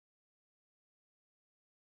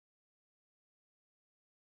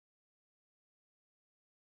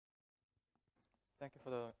Thank you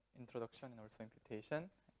for the introduction and also invitation.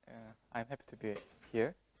 I'm happy to be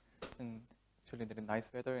here. And actually, there is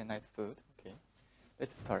nice weather and nice food. Okay,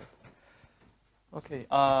 let's start. Okay,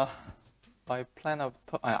 my plan of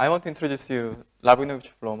I want to introduce you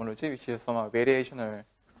Rabinowitz Floer homology, which is some variational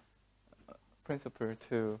principle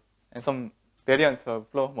to and some variants of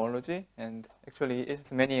Floer homology, and actually it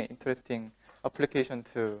has many interesting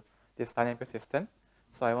applications to this dynamical system.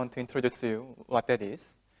 So I want to introduce you what that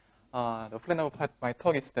is. The plan of my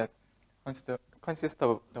talk is that consists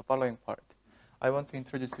of the following part. I want to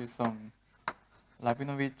introduce you some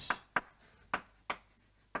Rabinowitz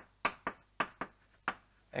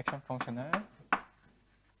action functional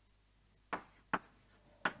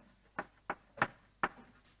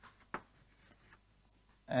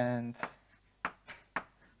and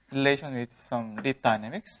relation with some lead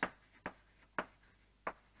dynamics.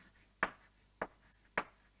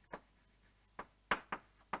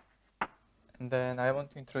 And then I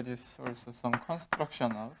want to introduce also some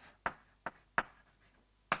construction of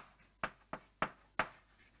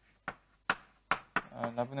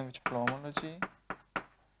Rabinowitz Floer homology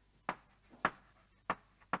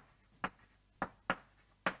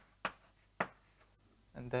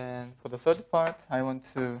and then for the third part, I want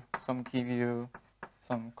to give you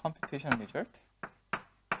some computation result.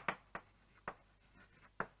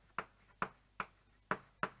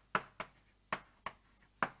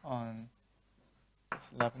 On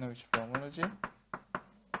Rabinowitz Floer homology,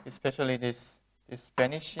 especially this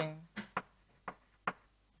vanishing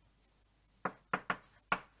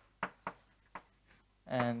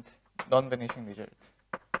and non-vanishing result.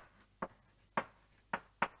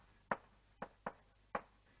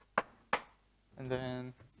 And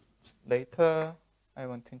then later, I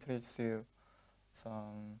want to introduce you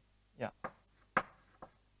some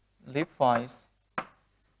leapwise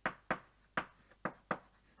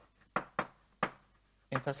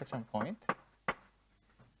intersection point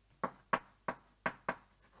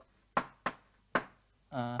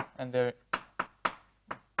and their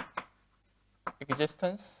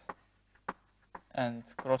existence and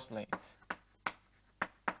cross length.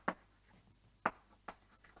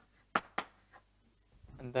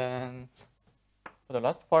 And then for the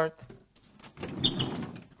last part,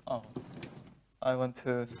 I want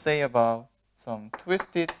to say about some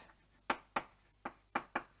twisted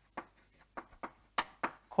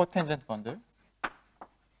cotangent bundle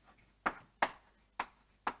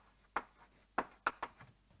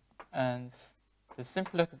and the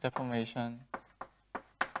symplectic deformation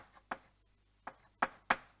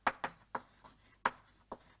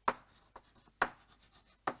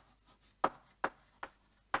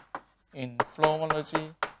in Floer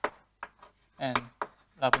homology and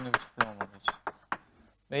Rabinowitz Floer homology.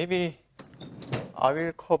 Maybe I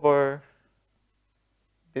will cover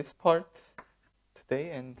this part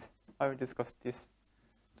today and I will discuss this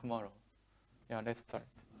tomorrow. Yeah, let's start.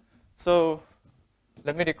 So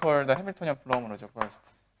let me recall the Hamiltonian Floer homology first.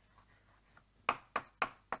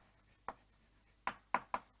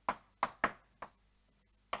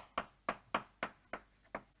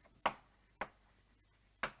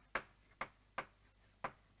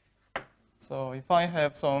 So if I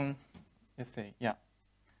have some, let's say,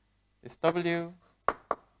 this W,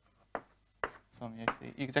 some let's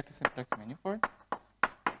say exact symplectic manifold.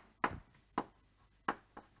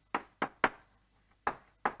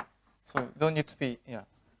 So don't need to be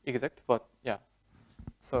exact, but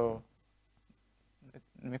So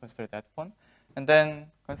let me consider that one, and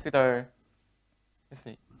then consider, let's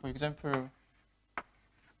say, for example,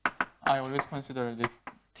 I always consider this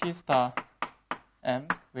T star M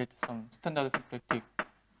with some standard symplectic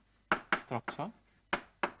structure.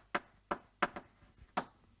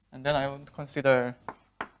 And then I want to consider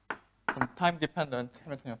some time-dependent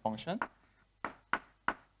Hamiltonian function.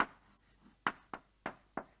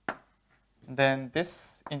 And then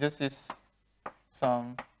this induces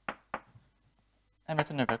some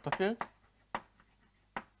Hamiltonian vector field.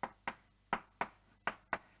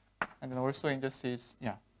 And then also induces,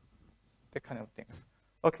 that kind of things.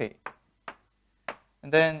 Okay.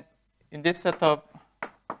 And then in this setup,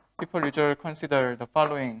 people usually consider the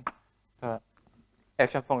following the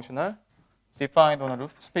action functional defined on a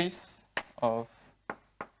loop space of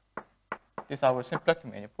this our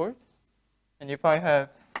symplectic manifold. And if I have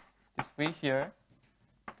this V here,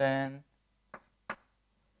 then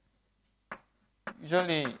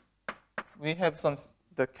usually we have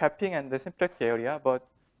the capping and the symplectic area, but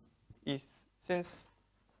since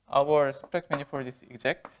our symplectic manifold is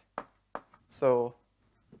exact, so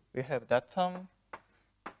we have that term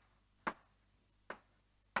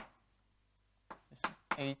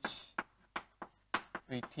H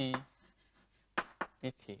VT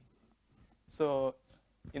dt. So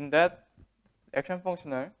in that action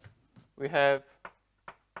functional, we have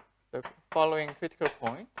the following critical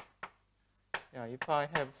point. Yeah, if I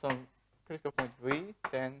have some critical point V,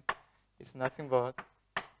 then it's nothing but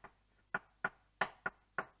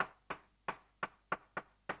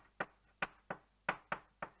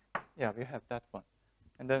we have that one.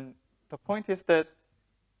 And then the point is that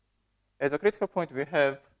as a critical point, we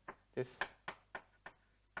have this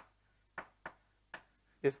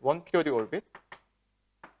one periodic orbit.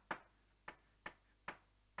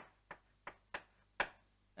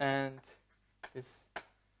 And this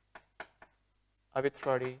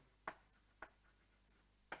arbitrary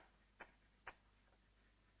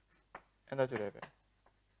energy level.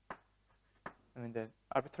 I mean, the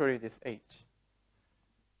arbitrary this H.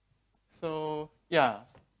 So yeah,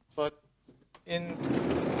 but in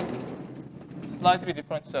slightly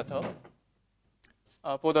different setup,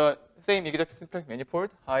 for the same exact symplectic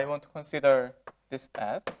manifold, I want to consider this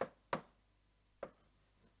F,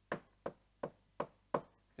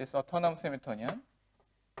 this autonomous Hamiltonian.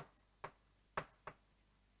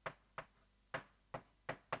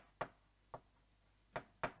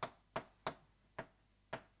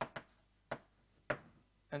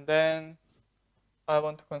 And then I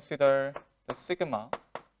want to consider the sigma,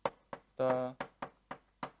 the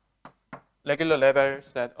regular level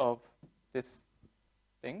set of these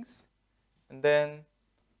things. And then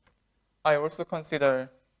I also consider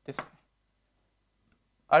this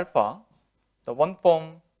alpha, the one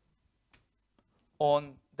form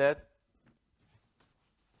on that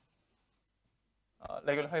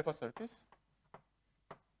regular hypersurface.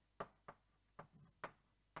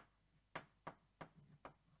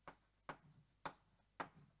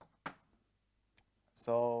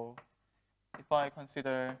 So if I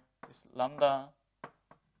consider this lambda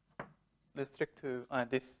restrict to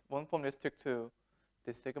this one form restrict to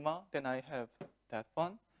this sigma, then I have that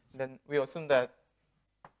one. And then we assume that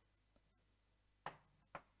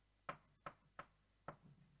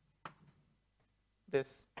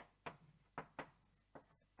this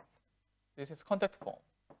is contact form.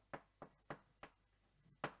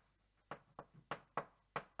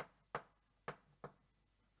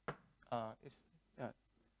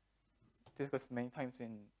 Discussed many times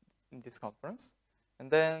in this conference. And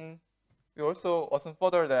then we also assume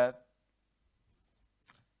further that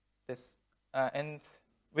this, and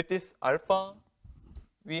with this alpha,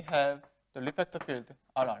 we have the reflector field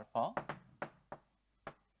R alpha,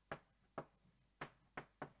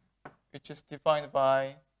 which is defined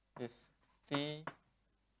by this D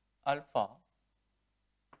alpha,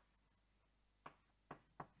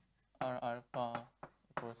 R alpha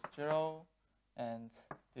equals 0, and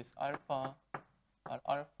this alpha, R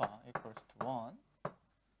alpha equals to 1.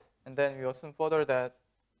 And then we assume further that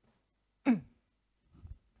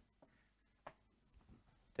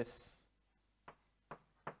this,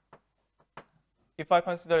 if I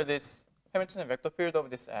consider this Hamiltonian vector field of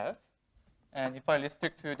this F, and if I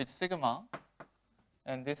restrict to this sigma,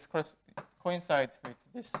 and this coincides with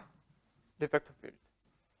this vector field.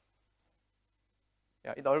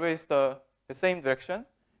 Yeah, it always the same direction.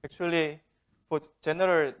 Actually, for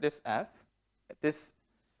general this F, this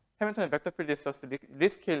Hamiltonian vector field is just the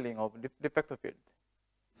rescaling of the vector field.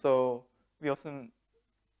 So we often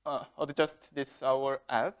adjust this our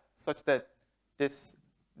F such that this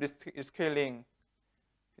rescaling,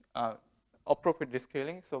 appropriate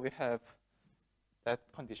rescaling, so we have that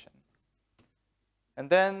condition. And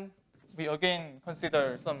then we again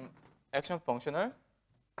consider some action functional,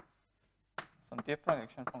 some different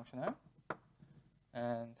action functional.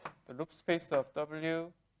 And the loop space of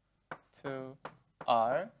W to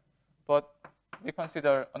R, but we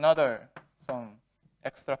consider another some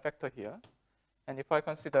extra factor here. And if I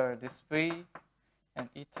consider this V and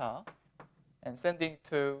eta, and sending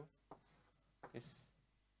to this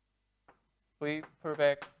V pull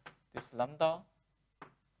back this lambda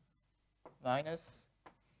minus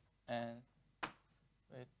and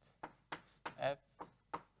with F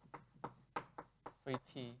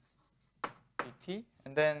Vt Vt,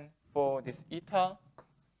 and then for this eta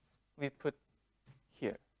we put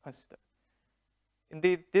here, consider.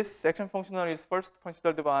 Indeed, this action functional is first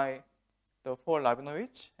considered by the for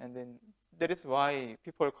Rabinowitz, and then that is why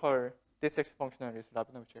people call this action functional is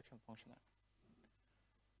Rabinowitz action functional.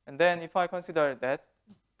 And then if I consider that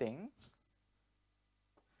thing,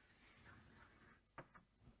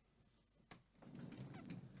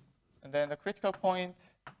 and then the critical point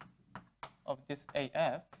of this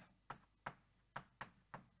AF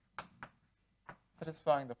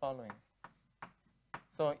satisfying the following.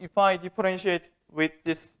 So if I differentiate with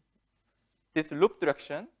this loop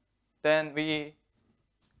direction, then we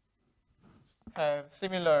have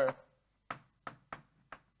similar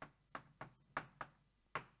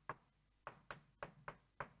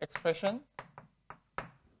expression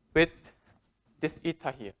with this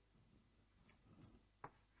eta here.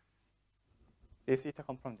 This eta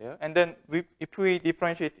comes from there. And then if we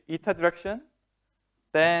differentiate eta direction,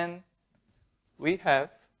 then we have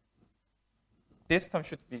this term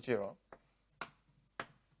should be 0.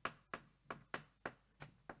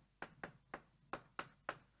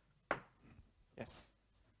 Yes.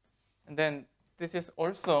 And then this is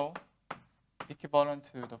also equivalent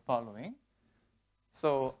to the following.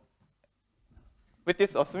 So with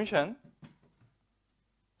this assumption,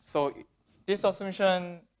 so this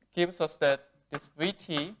assumption gives us that this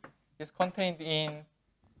Vt is contained in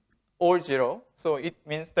all 0. So it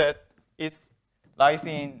means that it lies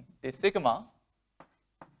in the sigma.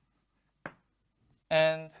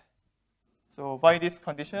 And so by this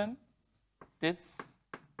condition, this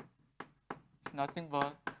is nothing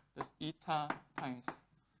but this eta times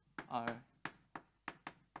R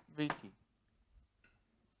Vt.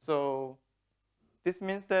 So this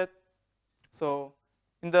means that, so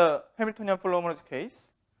in the Hamiltonian Floer homology case,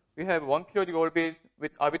 we have one periodic orbit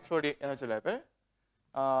with arbitrary energy level.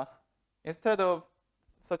 Instead of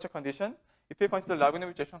such a condition, if we consider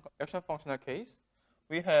Rabinowitz action functional case,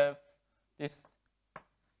 we have this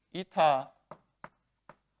eta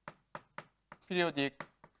periodic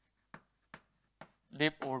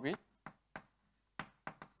leaf orbit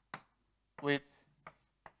with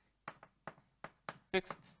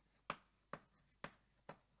fixed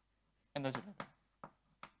energy level.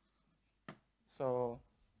 So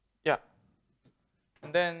yeah,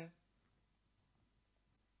 and then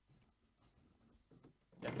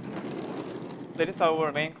that is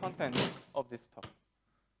our main content of this talk.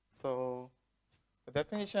 So the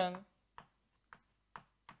definition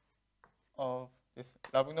of this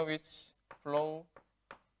Rabinowitz Floer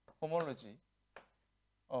homology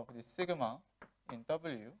of the sigma in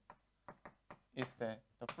W is the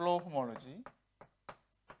Floer homology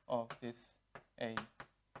of this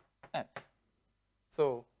AF.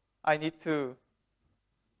 So I need to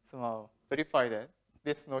somehow verify that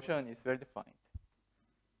this notion is well defined.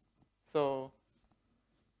 So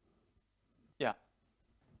yeah.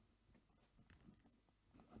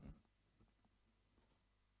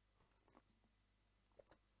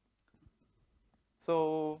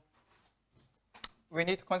 So we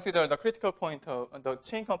need to consider the critical point of the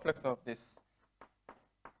chain complex of this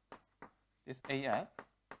AF.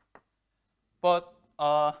 But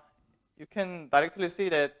you can directly see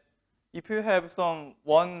that if you have some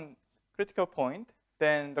one critical point,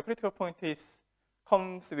 then the critical point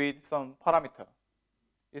comes with some parameter.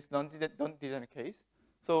 It's non-degenerate case.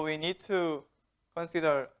 So we need to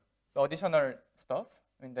consider the additional stuff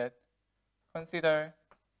in that. Consider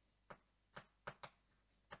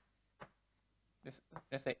this,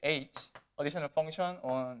 let's say H, additional function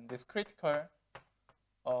on this critical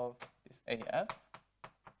of this AF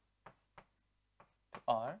to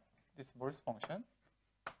R, this Morse function.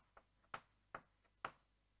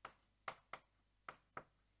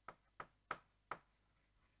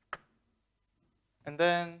 And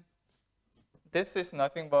then this is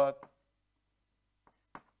nothing but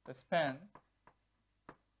the span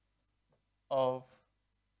of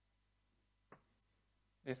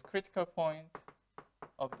this critical point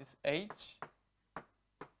of this H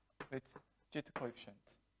with G2 coefficient.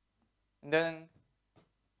 And then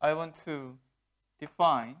I want to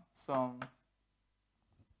define some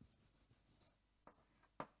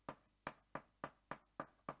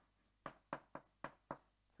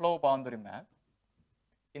flow boundary map.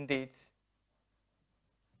 Indeed,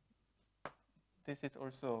 this is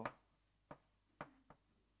also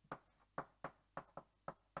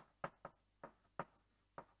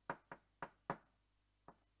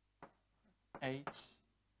H.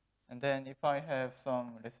 And then if I have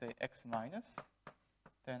some, let's say, x minus,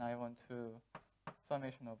 then I want to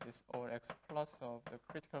summation of this or x plus of the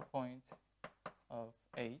critical point of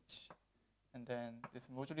H. And then this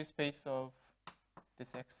moduli space of this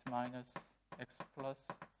x minus, x plus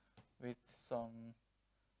with some,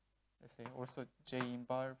 let's say, also J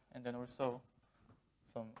involved, and then also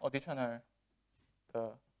some additional the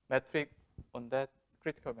metric on that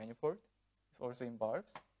critical manifold is also involved.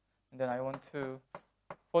 And then I want to,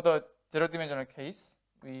 for the zero-dimensional case,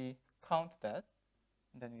 we count that,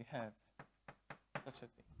 and then we have such a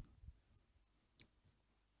thing.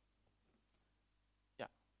 Yeah.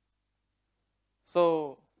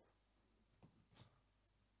 So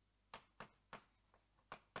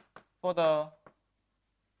for the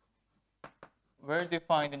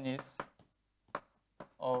well-definedness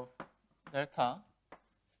of delta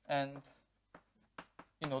and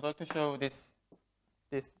in order to show this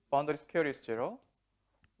boundary square is 0,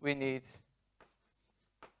 we need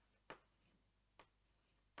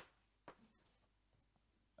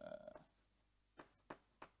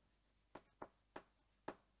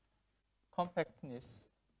compactness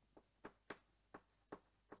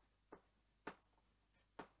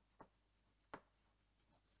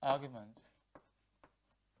argument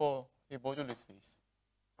for the modular space.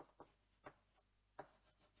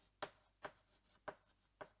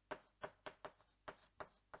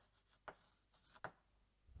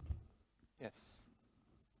 Yes.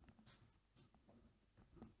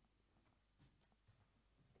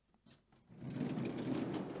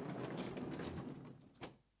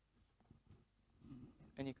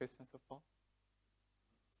 Any questions so far?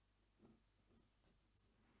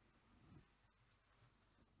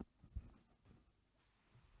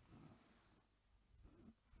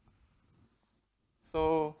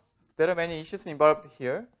 So there are many issues involved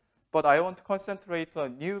here, but I want to concentrate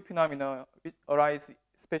on new phenomena which arise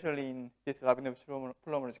especially in this Rabinowitz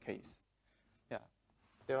Floer case. Yeah,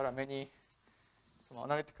 there are many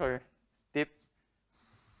analytical deep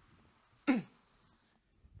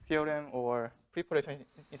theorem or preparation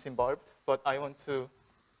is involved, but I want to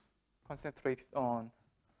concentrate on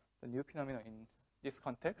the new phenomena in this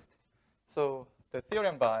context. So the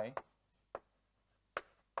theorem by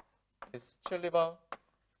is Chillival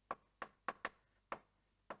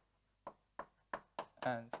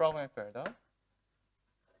and Frauenfelder.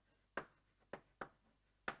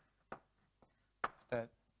 That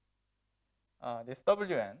this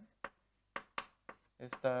Wn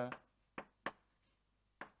is the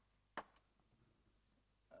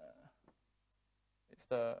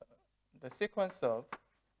sequence of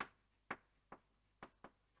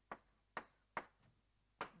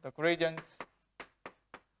the gradient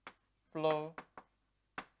flow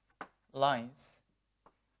lines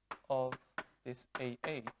of this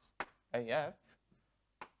AF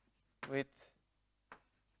with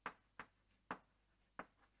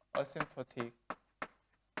asymptotic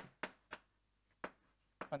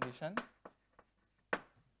condition.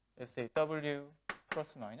 Let's say W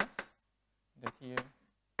plus minus. That here.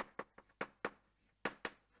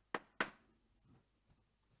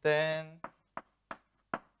 Then,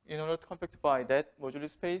 in order to compactify that modular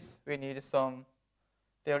space, we need some.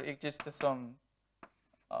 There exists some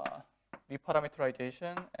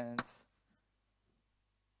reparameterization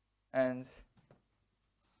and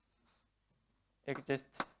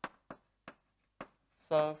exists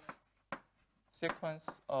sequence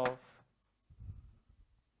of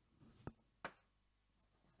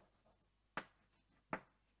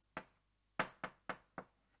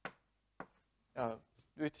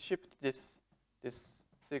we shift this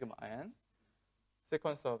sigma n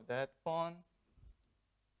sequence of that one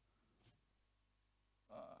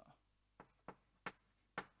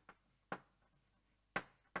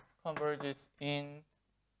converges in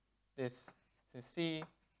this C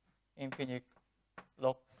infinite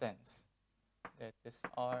log sense that this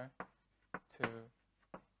R to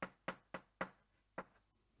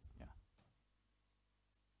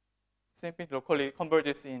C infinite locally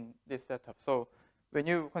converges in this setup. So when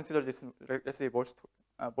you consider this, let's say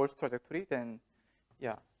Boltz's trajectory, then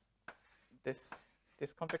yeah, this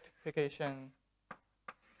compactification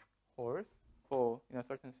holds for in a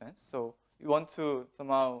certain sense. So you want to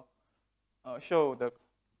somehow show the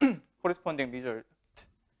corresponding result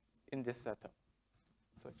in this setup.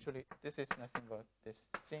 So actually, this is nothing but this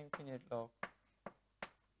C infinite log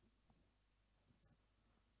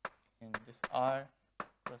in this R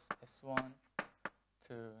plus S1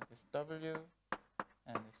 to this W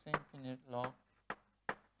and the C infinite log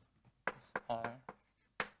this R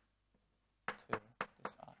to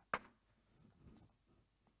this R.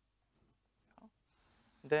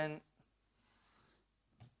 Then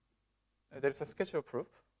there is a schedule proof.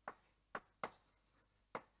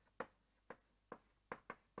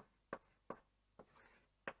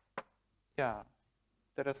 Yeah,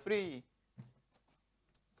 there are three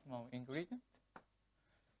small ingredients.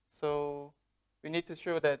 So we need to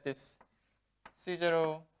show that this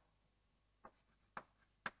C0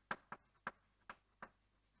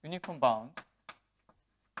 uniform bound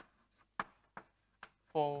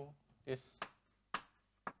for this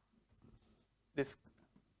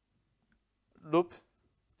loop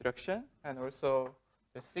direction, and also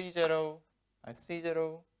the C0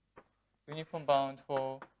 uniform bound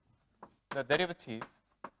for the derivative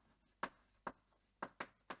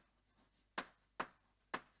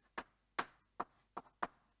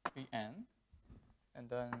Vn. And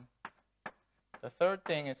then the third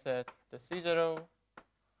thing is that the C0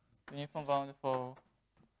 uniform bound for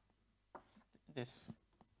this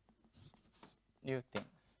new things.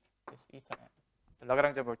 This eta n, the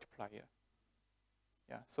Lagrange multiplier.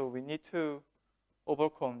 Yeah, so we need to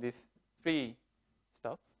overcome this three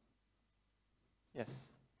stuff. Yes.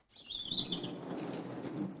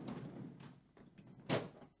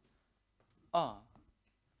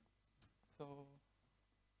 So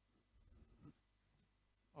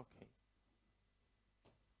okay.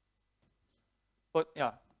 But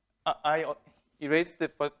yeah, I erased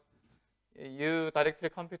it, but you directly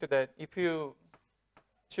compute that if you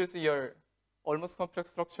choose your almost complex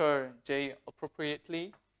structure J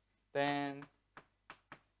appropriately, then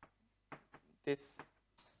the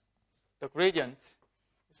gradient,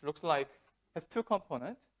 it looks like, has two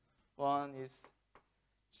components. One is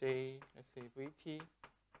J, let's say Vt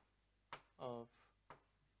of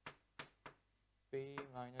V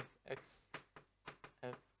minus X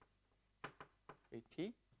F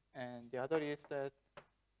Vt, and the other is that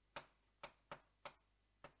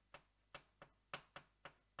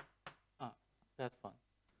that one.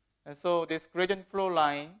 And so this gradient flow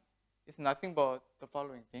line is nothing but the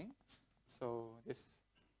following thing. So this,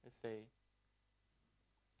 let's say,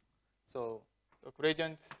 so the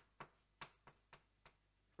gradient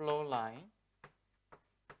flow line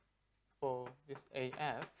for this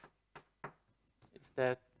AF is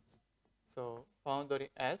that, so boundary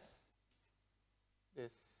S,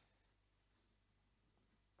 this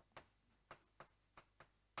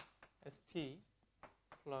ST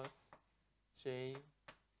plus J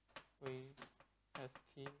V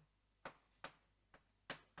ST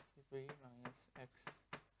V minus X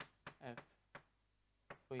F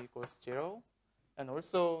V equals 0. And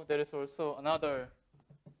also there is also another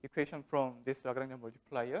equation from this Lagrange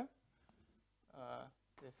multiplier.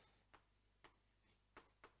 This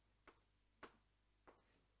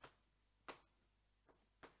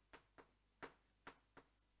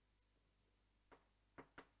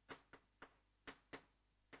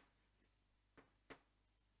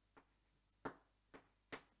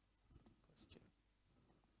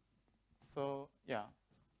so yeah.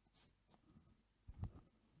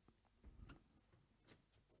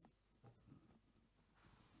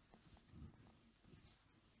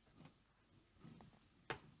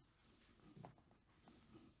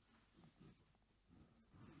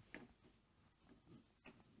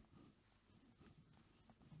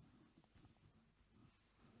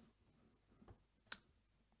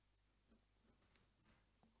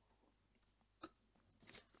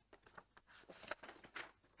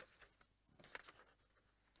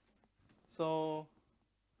 So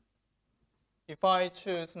if I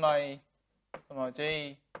choose my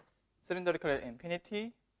J cylindrical at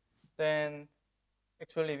infinity, then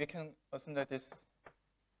actually we can assume that this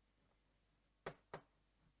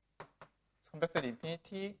convex at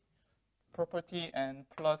infinity property and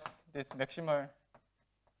plus this maximal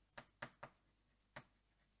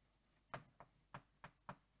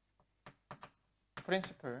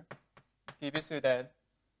principle gives you that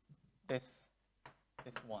this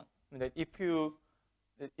one. I mean that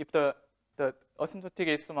if the asymptotic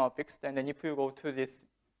is somehow fixed, and then if you go to this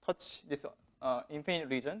infinite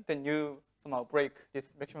region, then you somehow break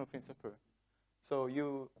this maximum principle. So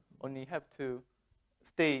you only have to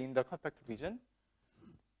stay in the compact region.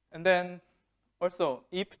 And then also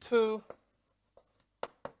if 2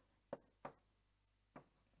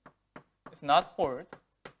 is not hold,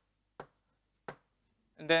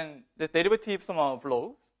 and then the derivative somehow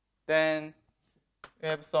blows, then we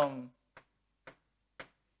have some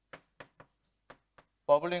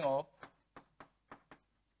bubbling up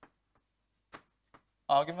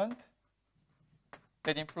argument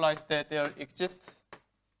that implies that there exists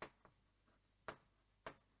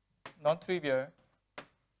non-trivial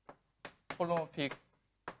holomorphic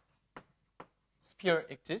sphere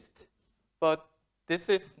exists, but this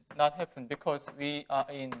is not happen because we are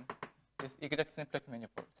in this exact symplectic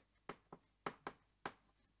manifold.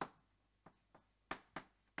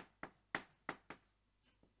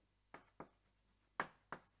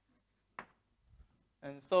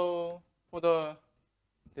 And so for the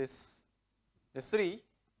 3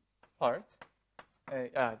 part,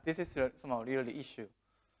 this is somehow really issue.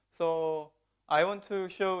 So I want to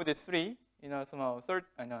show the 3 in a somehow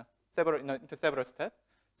into several steps.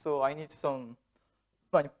 So I need some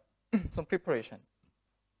preparation.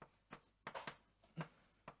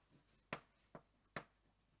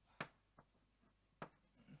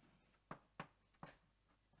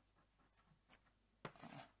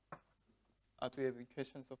 Do you have any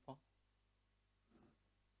questions so far?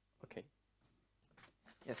 Okay.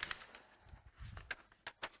 Yes.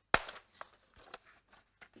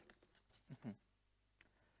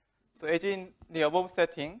 So as in the above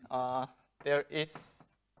setting, there is,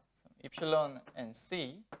 if epsilon and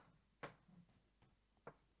c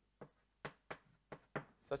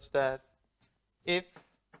such that if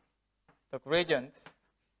the gradient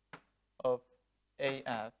of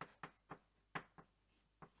AF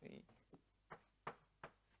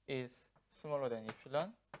is smaller than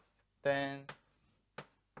epsilon, then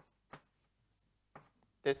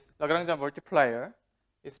this Lagrangian multiplier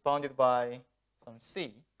is bounded by some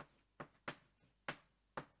c.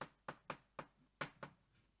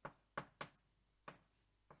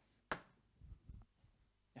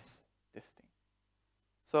 Yes, this thing.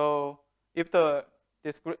 So if the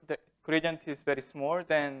gradient is very small,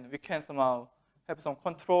 then we can somehow have some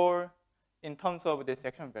control in terms of this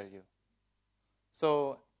action value.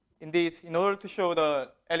 So indeed, in order to show the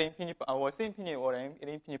L infinity or C infinity or L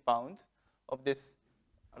infinity bound of this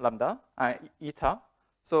lambda, eta,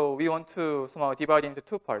 so we want to somehow divide into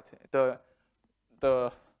two parts.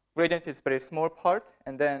 The gradient is very small part,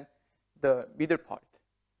 and then the middle part.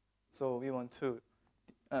 So we want to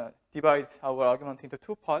divide our argument into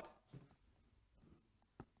two parts.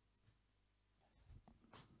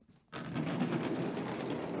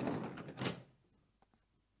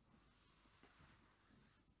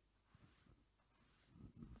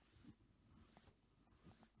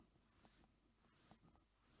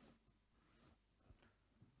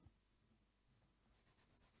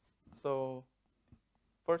 So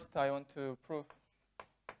first, I want to prove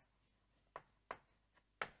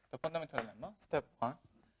the fundamental lemma. Step 1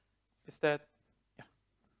 is that, it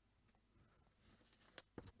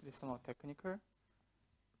is somewhat technical.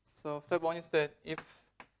 So step 1 is that if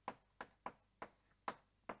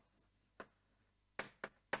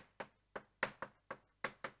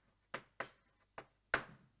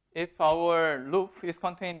our loop is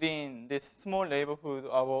contained in this small neighborhood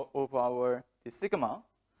of our this sigma,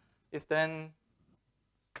 is then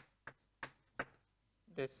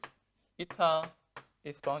this eta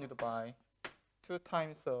is bounded by 2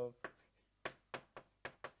 times of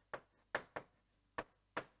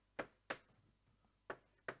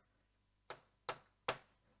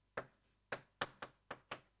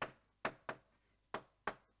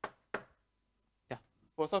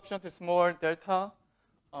for sufficiently small delta,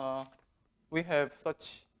 we have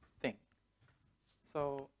such thing.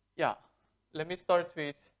 So let me start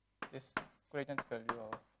with this gradient value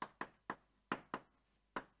of.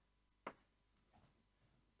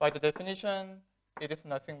 By the definition, it is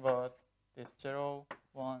nothing but this 0,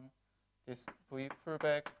 1, this v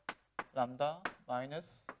pullback lambda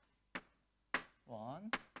minus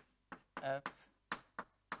 1 f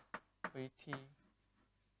vt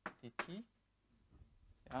dt.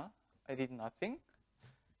 I did nothing.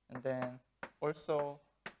 And then also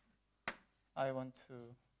I want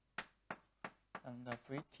to lambda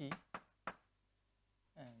vt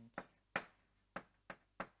and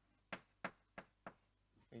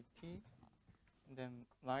vt, and then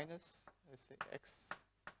minus, let's say,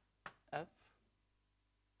 xf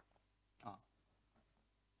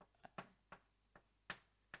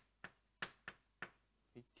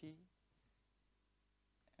vt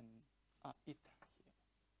and eta here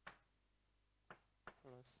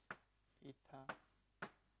plus eta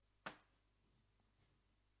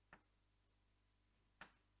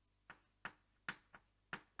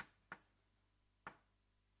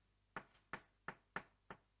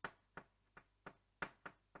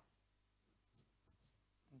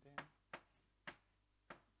and then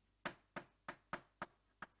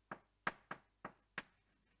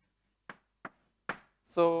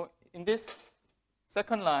so in this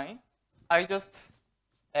second line, I just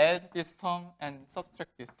add this term and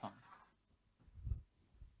subtract this term.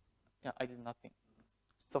 I did nothing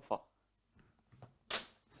so far.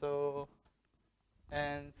 So,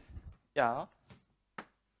 and in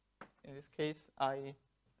this case, I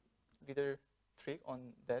little trick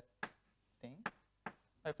on that thing.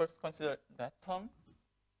 I first consider that term.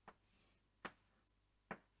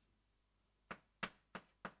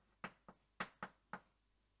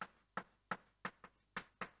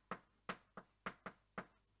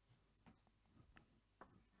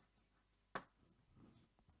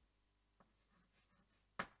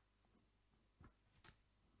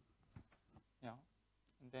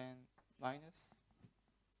 And then minus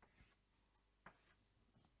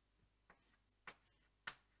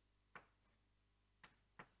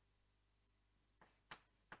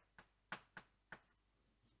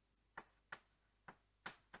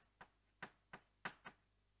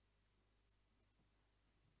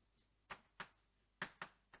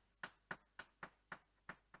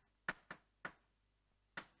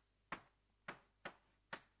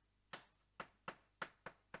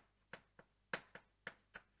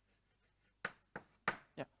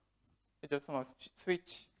just somehow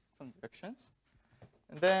switch some directions.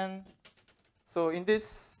 And then, so in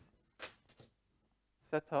this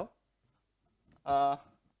setup,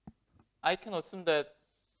 I can assume that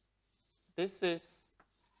this is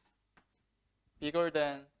bigger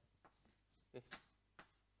than this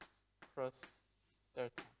cross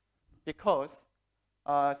delta, because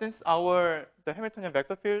since the Hamiltonian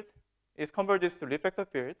vector field is converged to Lie vector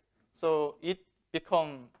field, so it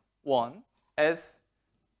becomes 1 as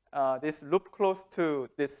this loop close to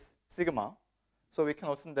this sigma. So we can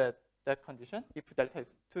assume that condition if delta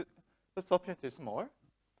is sufficiently small.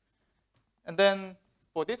 And then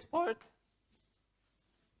for this part,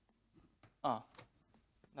 not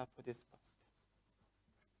for this part.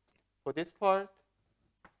 For this part,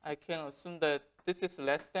 I can assume that this is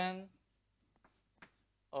less than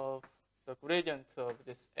of the gradient of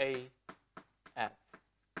this A F,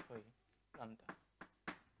 sorry, lambda.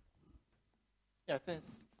 Yeah, since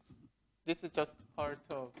this is just part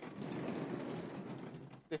of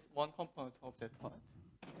this one component of that part.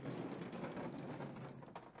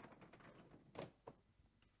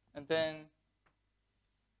 And then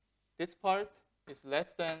this part is less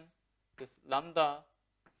than this lambda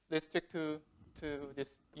restrict to this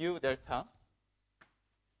U delta.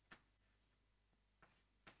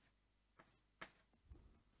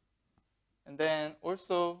 And then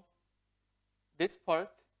also this part,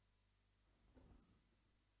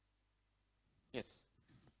 yes.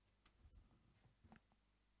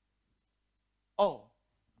 Oh,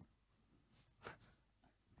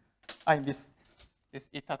 I missed this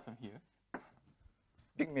eta term here.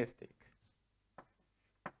 Big mistake.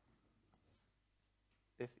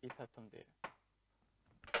 This eta term there.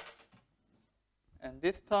 And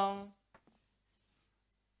this term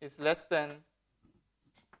is less than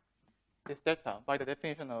this delta by the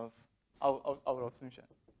definition of our assumption.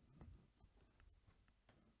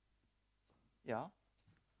 Yeah.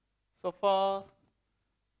 So far,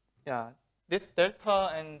 yeah, this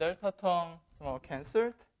delta and delta term somehow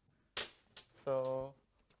cancelled. So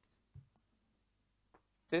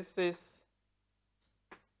this is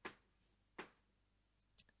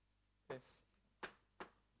this.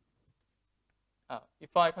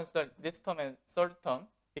 If I consider this term and third term,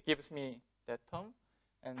 it gives me that term,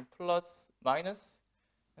 and plus minus.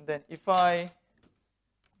 And then if I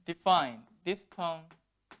define this term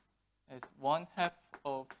as 1/2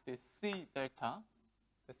 of this C delta,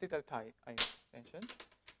 the C delta I mentioned,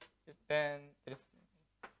 then it is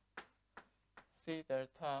C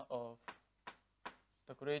delta of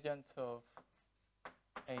the gradient of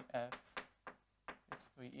AF is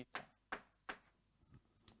V eta.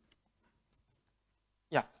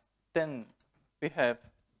 Yeah, then we have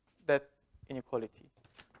that inequality.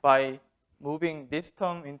 By moving this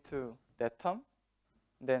term into that term,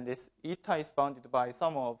 then this eta is bounded by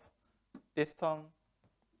sum of this term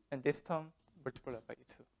and this term multiplied by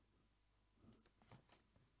 2.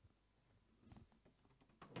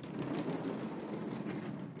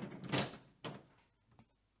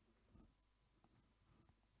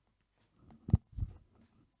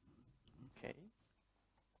 Okay.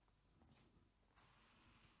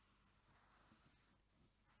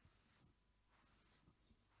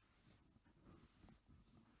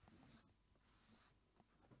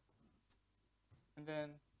 And then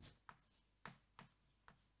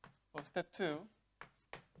for step 2,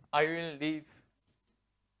 I will leave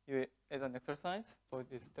you as an exercise for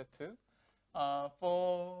this step 2.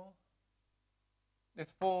 For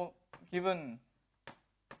this given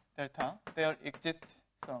delta, there exists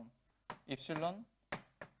some epsilon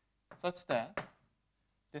such that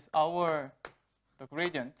the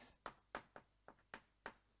gradient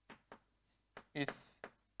is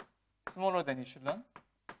smaller than epsilon,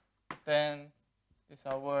 then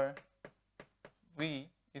our V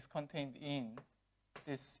is contained in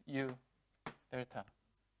this U delta.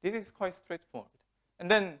 This is quite straightforward. And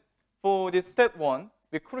then for this step 1,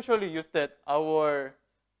 we crucially use that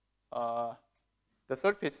the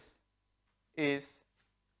surface is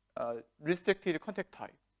restricted contact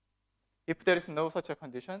type. If there is no such a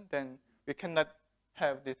condition, then we cannot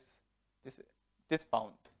have this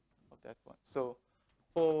bound of that one. So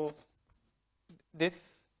for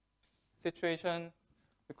this situation,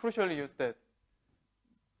 we crucially use that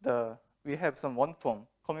we have some one form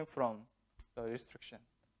coming from the restriction.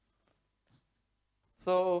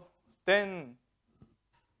 So then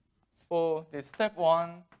for this step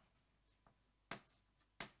 1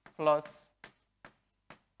 plus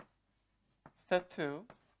step 2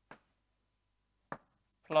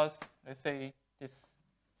 plus, let's say, this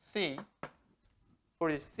C,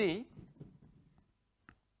 for this C,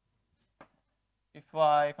 if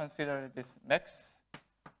I consider this max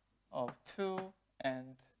of 2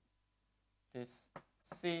 and this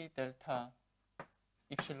C delta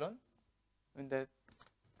epsilon, and that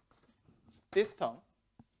this term,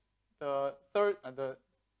 the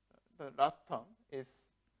last term is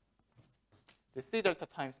the C delta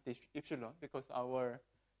times the epsilon, because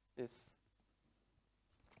this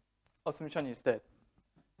assumption is that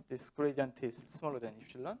this gradient is smaller than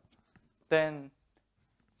epsilon. Then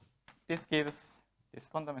this gives this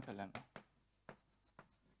fundamental lemma.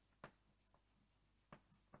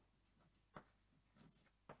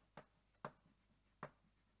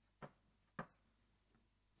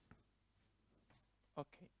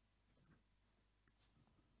 Okay.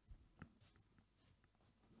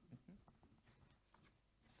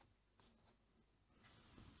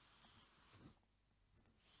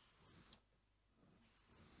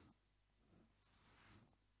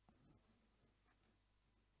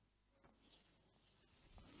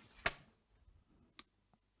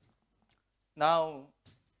 Now,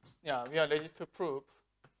 yeah, we are ready to prove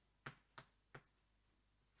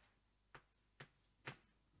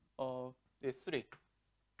these three.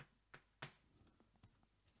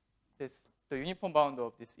 The uniform bound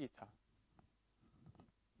of this eta.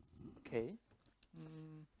 Okay.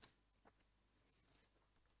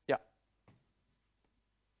 Yeah.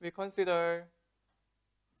 We consider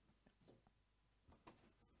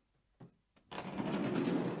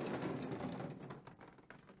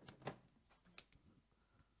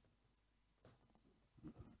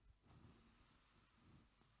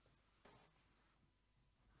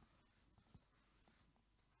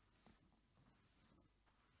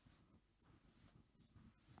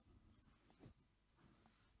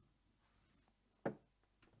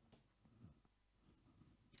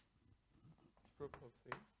proof of C.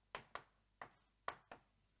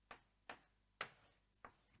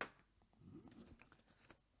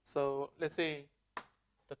 So let's say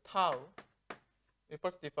the tau, we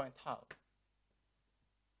first define tau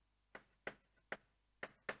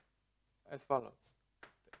as follows.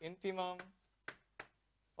 The infimum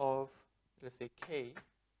of, let's say, K,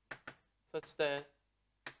 such that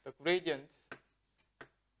the gradient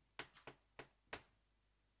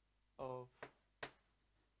of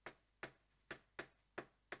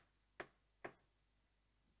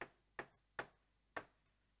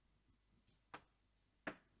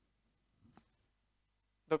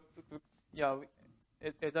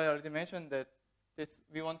as I already mentioned, that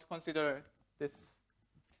we want to consider this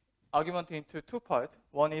argument into two parts.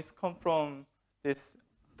 One is come from the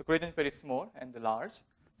gradient very small and the large.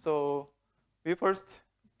 So we first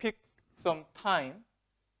pick some time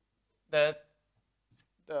that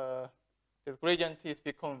the gradient is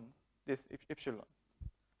become this epsilon,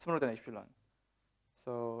 smaller than epsilon.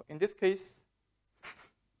 So in this case,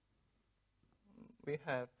 we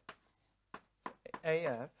have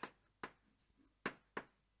AF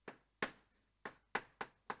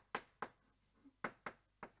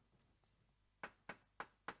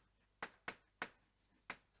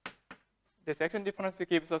this action difference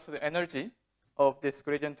gives us the energy of this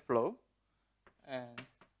gradient flow, and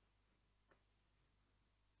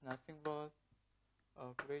nothing but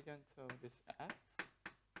a gradient of this F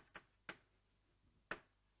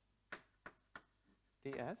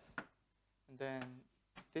ds, and then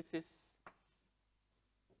this is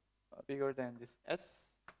bigger than this S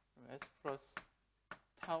plus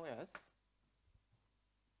tau S.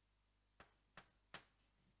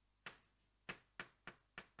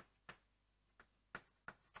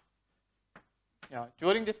 Yeah,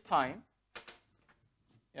 during this time,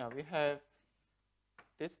 yeah, we have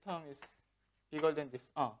this term is bigger than this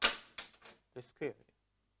the square.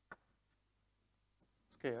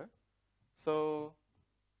 So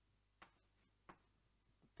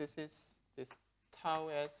this is this tau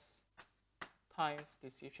S times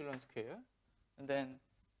this epsilon square, and then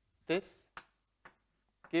this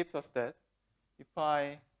gives us that if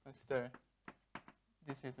I consider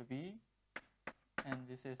this is a B and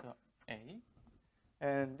this is a A,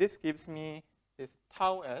 and this gives me this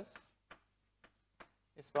tau S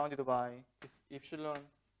is bounded by this epsilon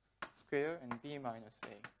square and B minus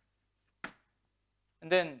A.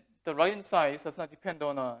 And then the right-hand side does not depend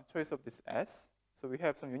on a choice of this S, so we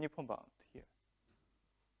have some uniform bound here.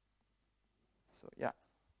 So yeah.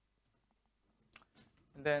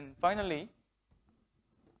 And then finally,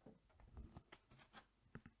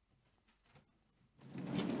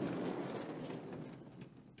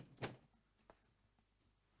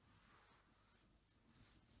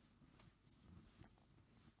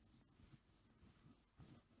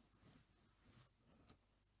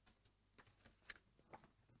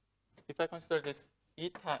 if I consider this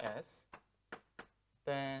eta S,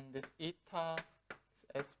 then this eta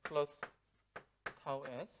S plus tau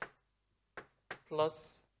S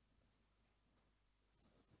plus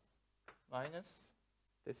minus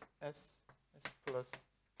this S plus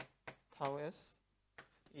tau S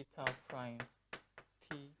eta prime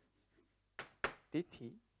t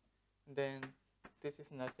dt. Then this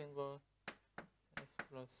is nothing but S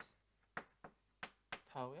plus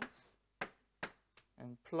tau S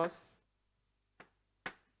and plus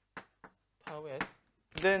tau S.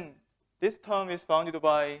 Then this term is bounded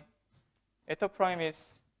by eta prime is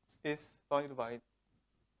bounded by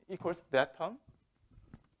equals to that term.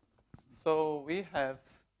 So we have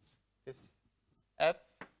this f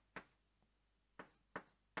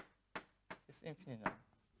is infinite now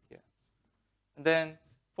here. And then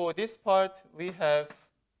for this part we have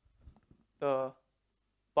the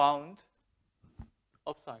bound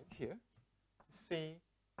upside here. C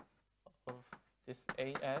of this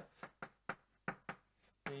AF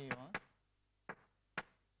V1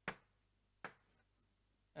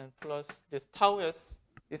 and plus this tau S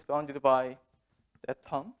is bounded by that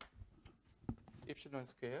term, epsilon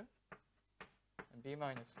square, and B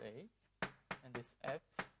minus A, and this F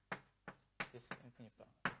is infinite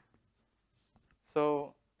bound.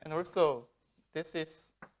 So, and also this is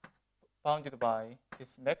bounded by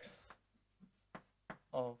this max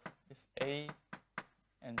of this A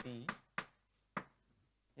and B.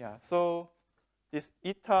 Yeah, so this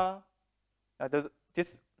eta,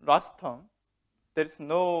 this last term, does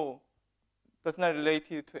not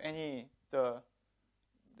relate to any the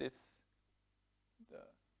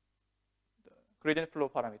gradient flow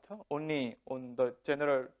parameter, only on the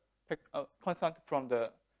general constant from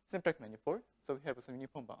the symplectic manifold. So we have some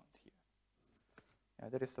uniform bound here. Yeah,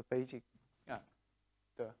 that is the basic,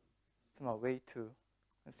 the somehow way to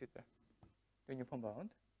consider the uniform bound.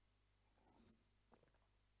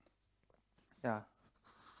 Yeah.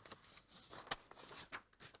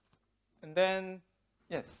 And then,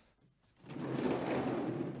 yes.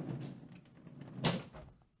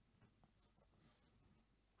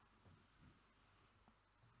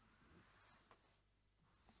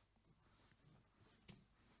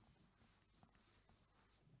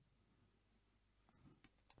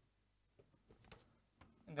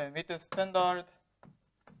 And then with the standard,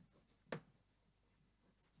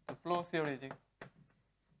 the flow theoretic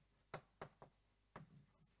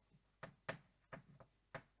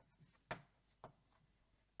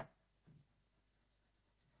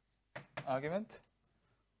argument,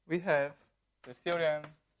 we have the theorem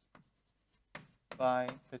by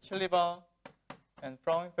the Chiliba and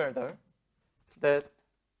Frauenfelder that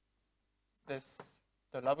the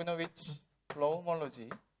Rabinowitz Floer homology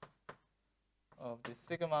of the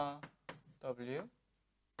sigma W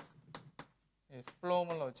is flow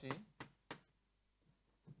homology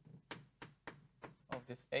of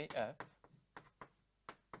this AF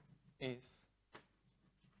is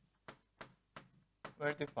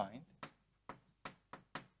well defined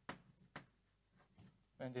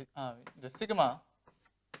when the sigma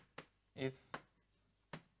is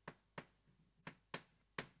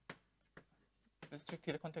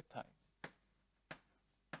restricted contact type.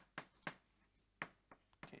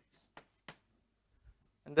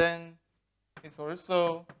 And then it's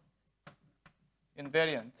also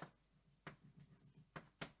invariant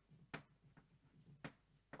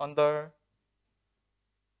under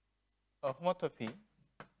a homotopy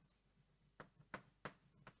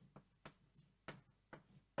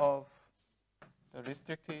of the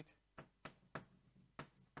restricted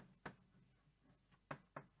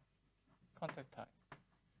contact type.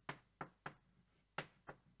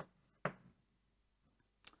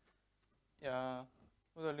 Yeah.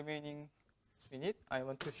 For the remaining minute, I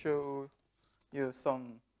want to show you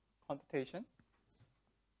some computation.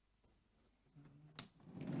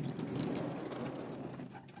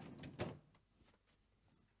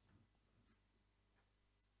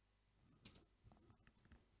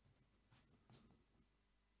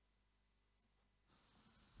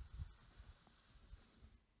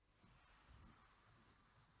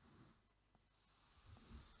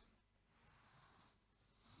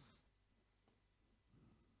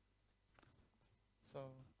 So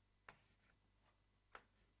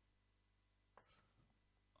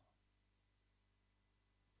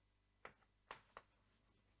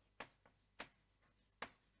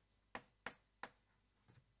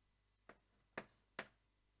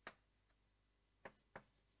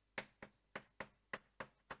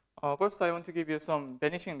first, I want to give you some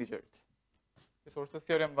vanishing result. It's also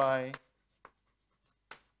theorem by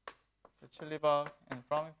the Chiliba and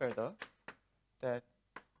Frauenfelder that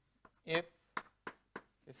if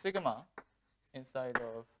the sigma inside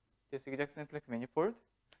of this exact symplectic manifold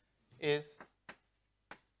is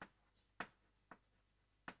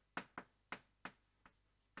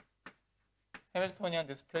Hamiltonian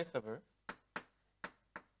displaceable,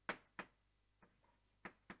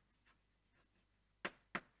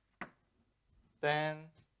 then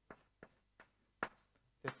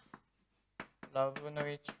this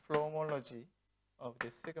Rabinowitz Floer homology of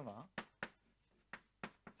this sigma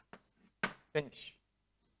vanish.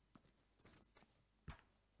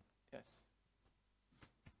 Yes.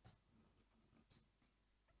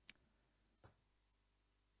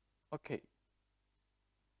 Okay.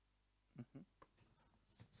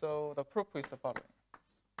 So the proof is the following.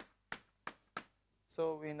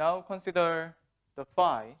 So we now consider the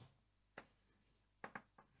phi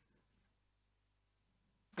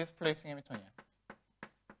displacing Hamiltonian.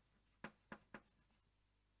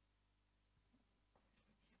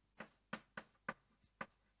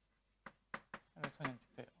 Hamiltonian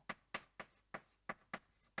detail.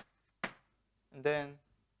 And then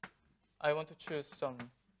I want to choose some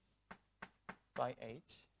phi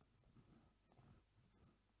h.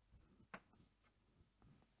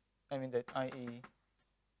 I mean that i.e.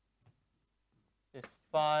 this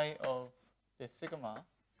phi of this sigma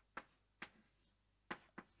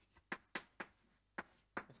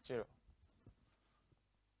is 0.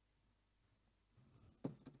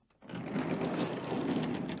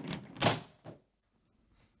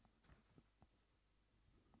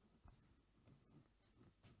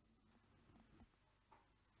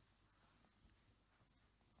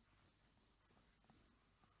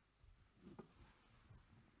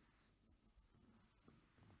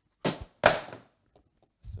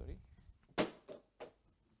 Sorry.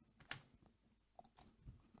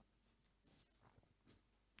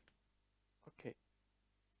 Okay.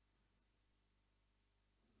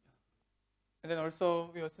 And then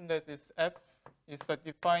also we assume that this F is the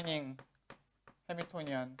defining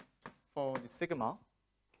Hamiltonian for the sigma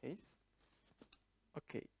case.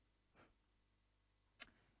 Okay.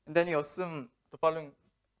 And then you assume the following,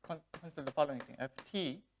 consider the following thing.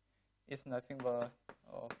 Ft is nothing but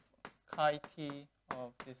chi t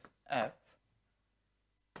of this F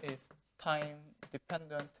is time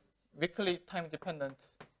dependent, weakly time dependent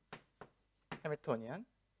Hamiltonian,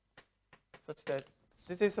 such that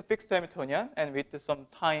this is a fixed Hamiltonian and with some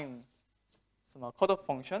time, some cutoff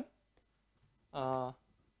function,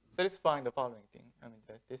 satisfying the following thing. I mean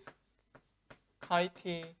that this chi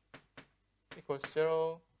t equals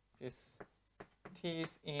 0, this t is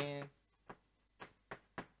in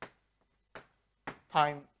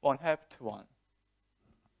time 1/2 to 1.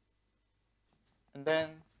 And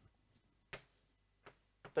then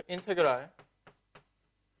the integral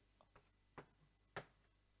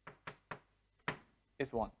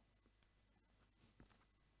is 1.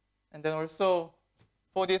 And then also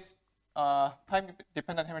for this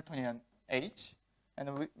time-dependent Hamiltonian H,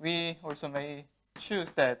 and we also may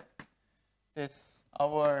choose that this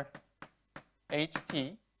our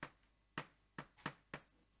HT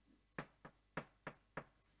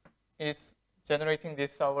is generating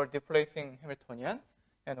this our displacing Hamiltonian,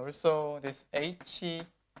 and also this H t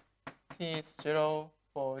is 0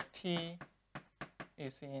 for t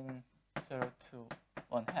is in 0 to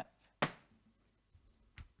 1/2.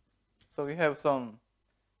 So we have some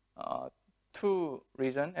two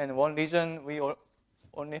region, and one region we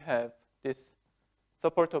only have this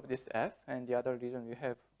support of this F, and the other region we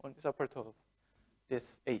have only support of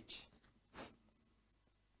this H.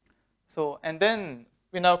 So, and then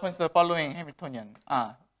we now consider following Hamiltonian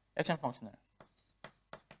action functional.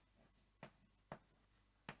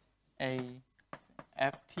 A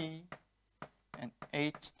ft and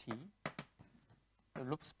ht, the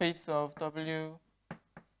loop space of W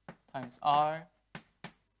times R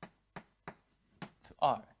to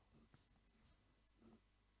R.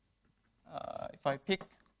 If I pick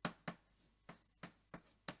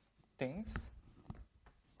things,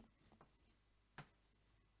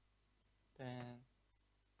 then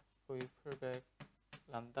we pull back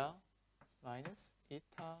lambda minus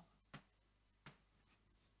eta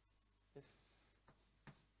is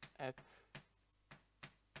f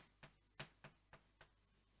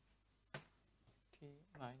t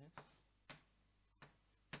minus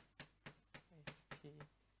ht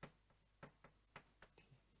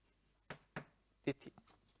dt.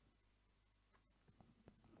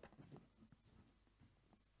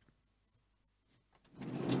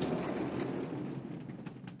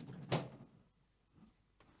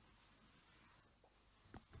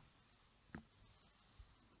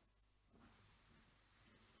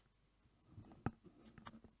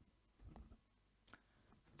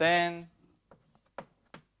 Then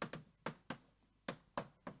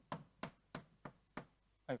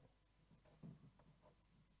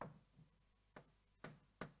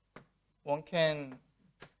one can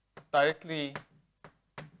directly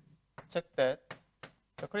check that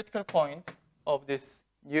the critical point of this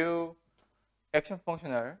new action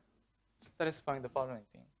function are satisfying the following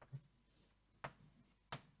thing.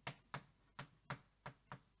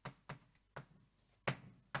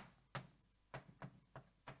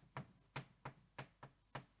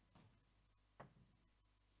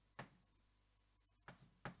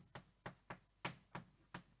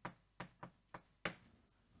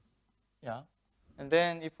 Yeah. And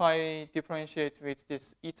then if I differentiate with this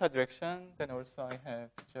eta direction, then also I have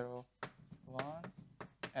 0, 1,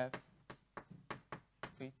 f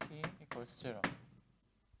vt equals 0.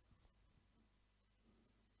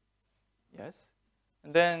 Yes.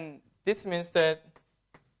 And then this means that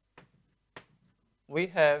we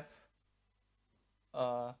have,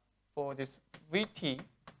 for this vt,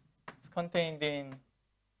 is contained in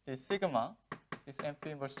this sigma, this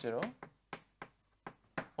MP inverse 0.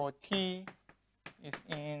 For t is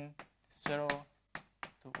in 0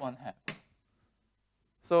 to 1/2.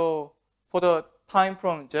 So for the time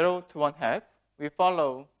from 0 to 1/2, we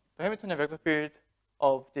follow the Hamiltonian vector field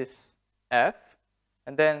of this f,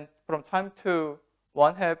 and then from time to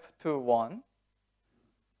 1/2 to 1.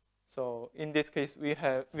 So in this case, we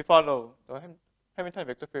follow the Hamiltonian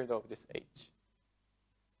vector field of this h.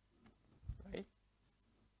 Right?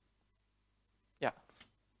 Yeah.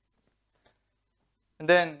 And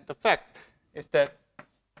then the fact is that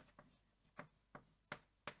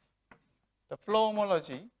the flow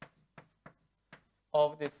homology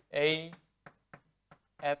of this A,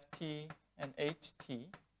 ft, and ht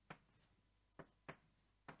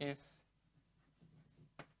is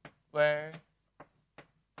well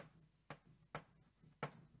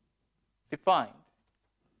defined.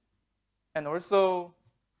 And also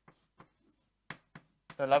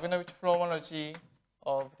the Rabinowitz Floer homology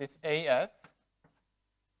of this AF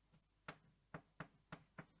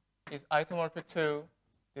is isomorphic to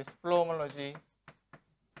this flow homology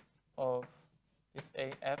of this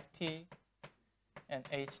AFT and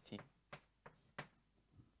HT.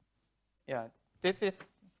 Yeah, this is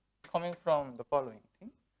coming from the following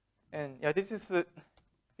thing. And yeah, this is,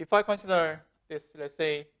 if I consider this, let's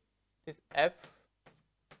say, this F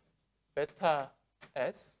beta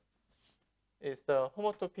S is the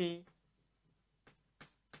homotopy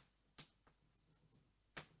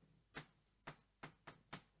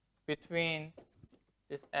between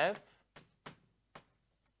this F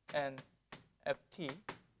and Ft,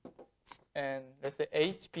 and let's say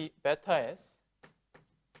Hb beta S,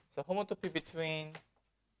 the homotopy between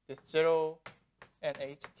this 0 and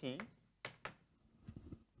Ht,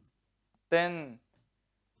 then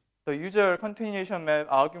the usual continuation map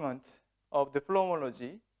argument of the flow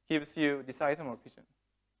homology gives you this isomorphism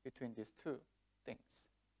between these two things.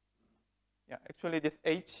 Yeah, actually this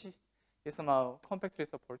H is somehow compactly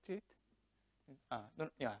supported.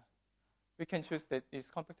 Yeah, we can choose that it's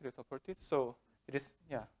compactly supported, so it is,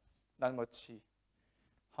 yeah, not much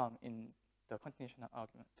harm in the continuation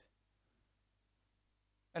argument.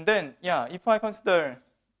 And then, yeah, if I consider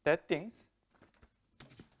that things,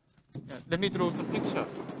 yeah, let me draw some picture.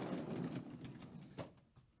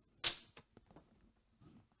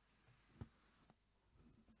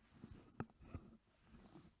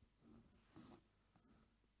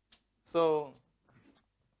 So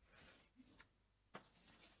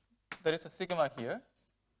there is a sigma here,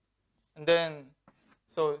 and then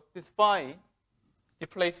so this phi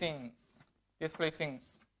displacing this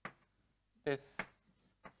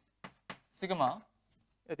sigma,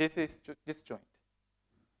 this is this joint.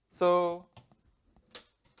 So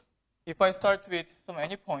if I start with some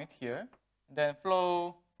any point here, then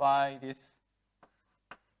flow by this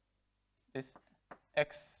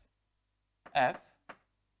xf,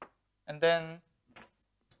 and then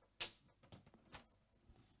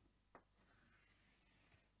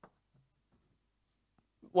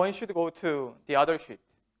one should go to the other sheet.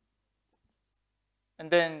 And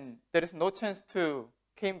then there is no chance to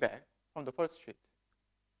came back from the first sheet.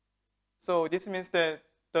 So this means that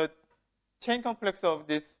the chain complex of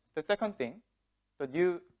this, the second thing, the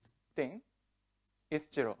new thing, is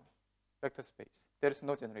 0 vector space. There is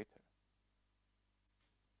no generator.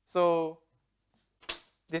 So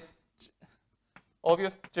this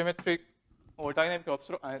obvious geometric or dynamic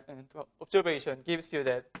observation gives you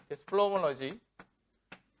that this flow homology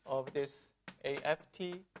of this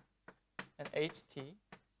AFT and HT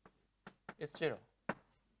is 0.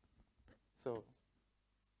 So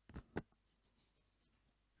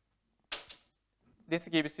this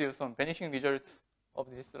gives you some vanishing results of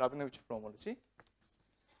this Rabinowitz Floer homology.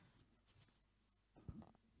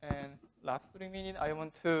 And last 3 minutes, I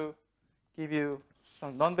want to give you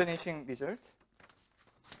some non-vanishing results.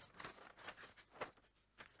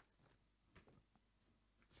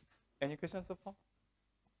 Any questions so far?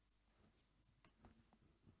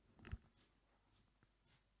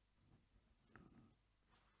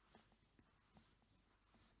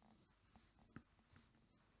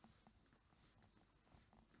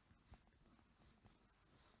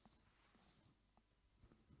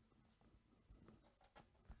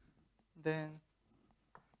 Then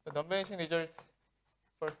the combination results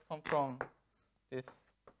first come from this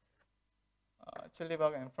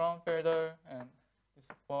Chilibag and Fraunfelder and this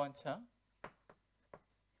Boancha.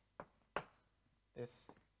 This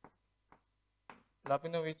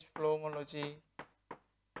Rabinowitz Floer homology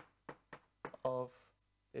of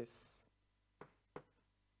this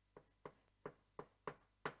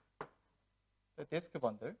the disk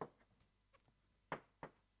bundle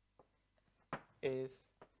is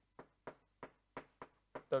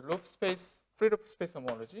the loop space, free loop space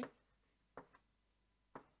homology.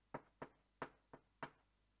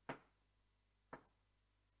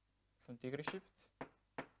 Some degree shift.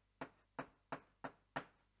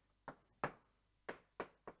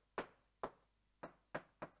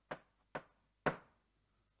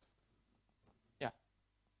 Yeah.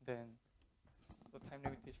 Then the time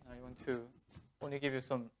limitation, I want to only give you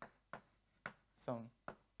some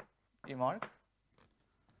remark.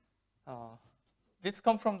 This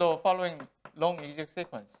comes from the following long exact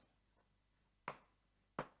sequence.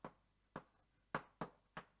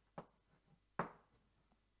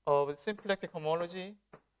 Of symplectic homology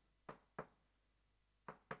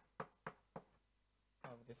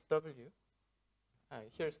of this W.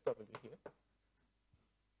 Here's W here.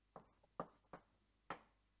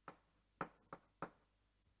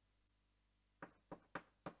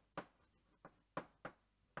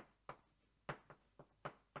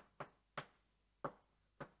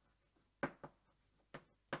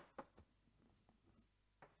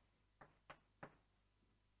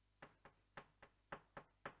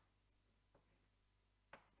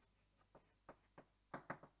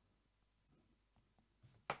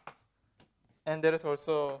 And there is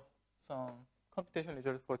also some computation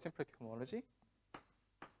result for symplectic homology.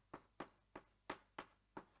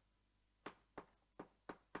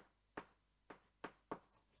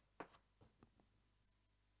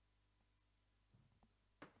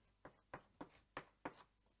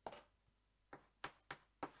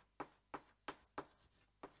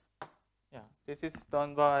 Yeah, this is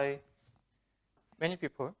done by many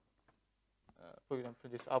people. For example,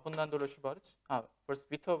 this Abundandolo Schwarz. First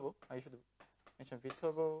Viterbo. I should mention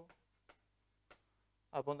Viterbo,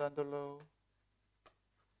 Abundandolo,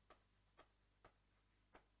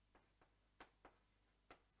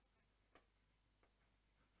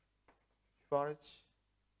 Schwarz,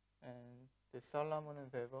 and the Salomon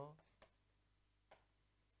and Weber.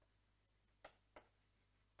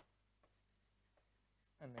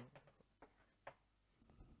 And many.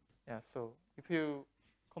 Yeah, so if you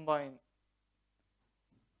combine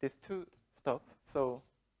these two stuff, so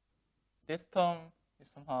this term is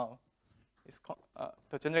somehow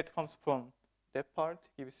the generator comes from that part,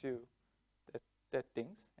 gives you that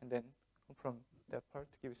things, and then from that part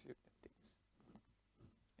gives you that things.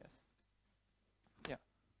 Yes. Yeah.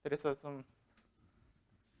 There is some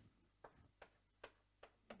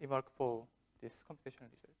remark for this computational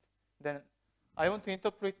result. Then I want to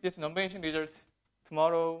interpret this combination result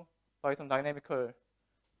tomorrow by some dynamical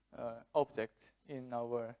object in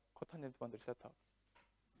our cotangent boundary setup.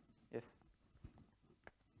 Yes.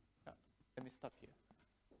 Yeah. Let me stop here.